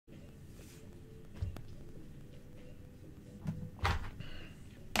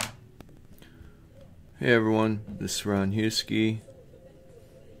Hey everyone, this is Ron Husky.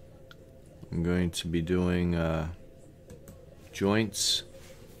 I'm going to be doing joints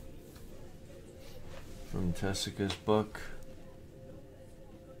from Tezuka's book.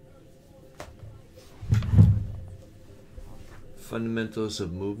 Fundamentals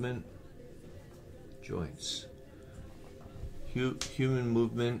of Movement, Joints. Human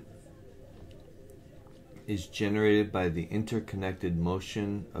movement is generated by the interconnected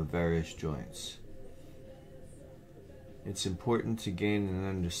motion of various joints. It's important to gain an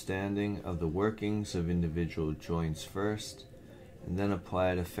understanding of the workings of individual joints first, and then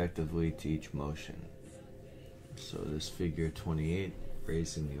apply it effectively to each motion. So this figure 28,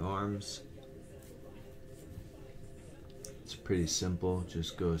 raising the arms. It's pretty simple,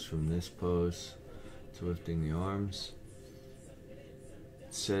 just goes from this pose to lifting the arms.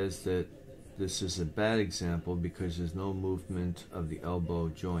 It says that this is a bad example because there's no movement of the elbow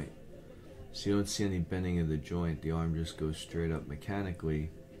joint. So you don't see any bending of the joint, the arm just goes straight up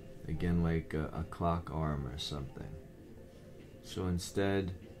mechanically, again like a clock arm or something. So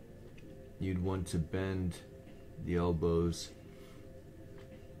instead, you'd want to bend the elbows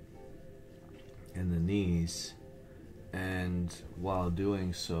and the knees, and while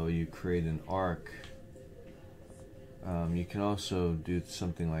doing so you create an arc. You can also do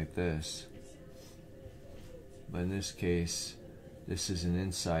something like this, but in this case this is an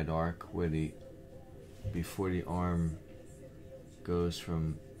inside arc where before the arm goes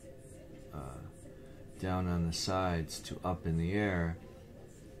from down on the sides to up in the air.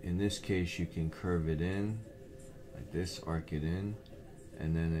 In this case you can curve it in like this, arc it in,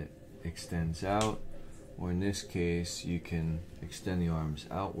 and then it extends out. Or in this case you can extend the arms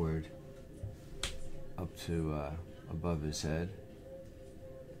outward up to above his head.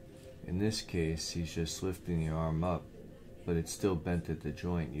 In this case he's just lifting the arm up, but it's still bent at the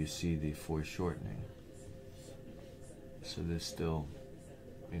joint. You see the foreshortening. So there's still,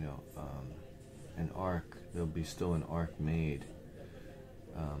 an arc. There'll be still an arc made.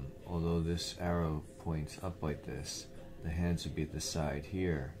 Although this arrow points up like this, the hands would be at the side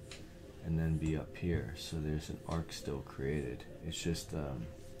here and then be up here. So there's an arc still created. It's just a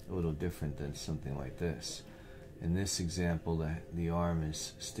little different than something like this. In this example, the arm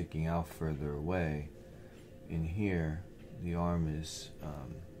is sticking out further away. In here, the arm is,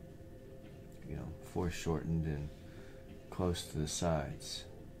 foreshortened and close to the sides.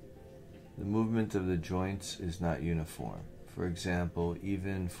 The movement of the joints is not uniform. For example,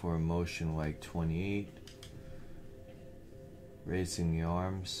 even for a motion like 28, raising the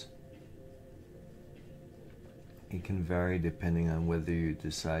arms, it can vary depending on whether you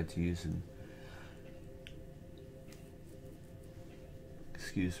decide to use an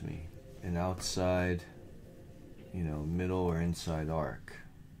outside, middle or inside arc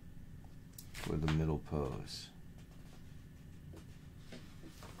for the middle pose.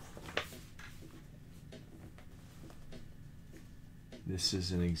 This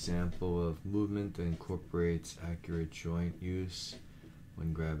is an example of movement that incorporates accurate joint use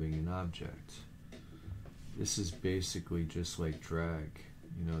when grabbing an object. This is basically just like drag.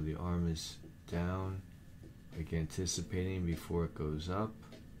 The arm is down, like anticipating before it goes up,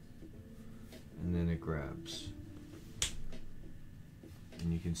 and then it grabs.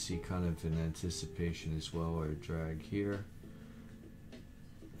 And you can see kind of an anticipation as well, or a drag here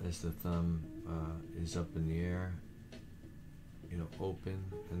as the thumb is up in the air, open,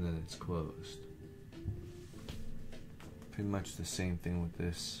 and then it's closed. Pretty much the same thing with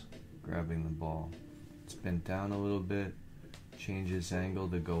this, grabbing the ball. It's bent down a little bit, changes angle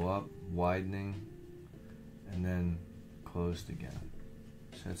to go up, widening, and then closed again.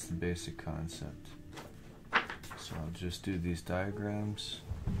 So that's the basic concept. So I'll just do these diagrams.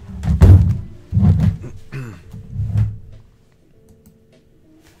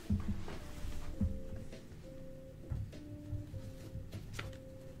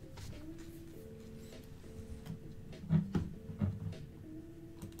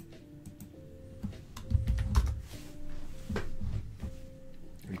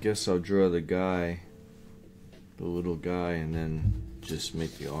 I guess I'll draw the little guy, and then just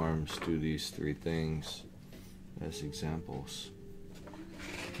make the arms do these three things as examples.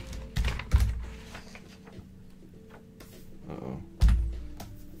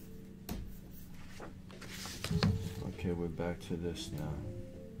 Okay, we're back to this now.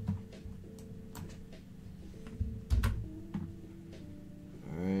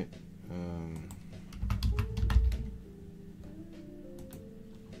 Alright.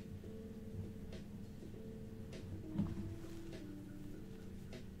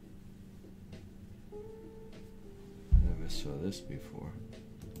 Never saw this before.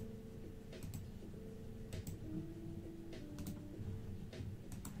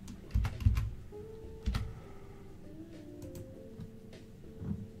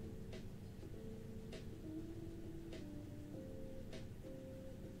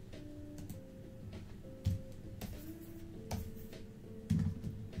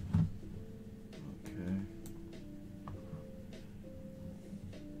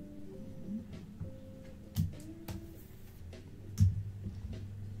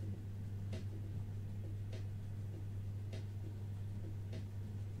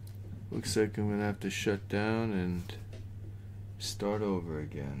 Looks like I'm gonna have to shut down and start over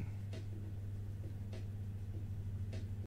again.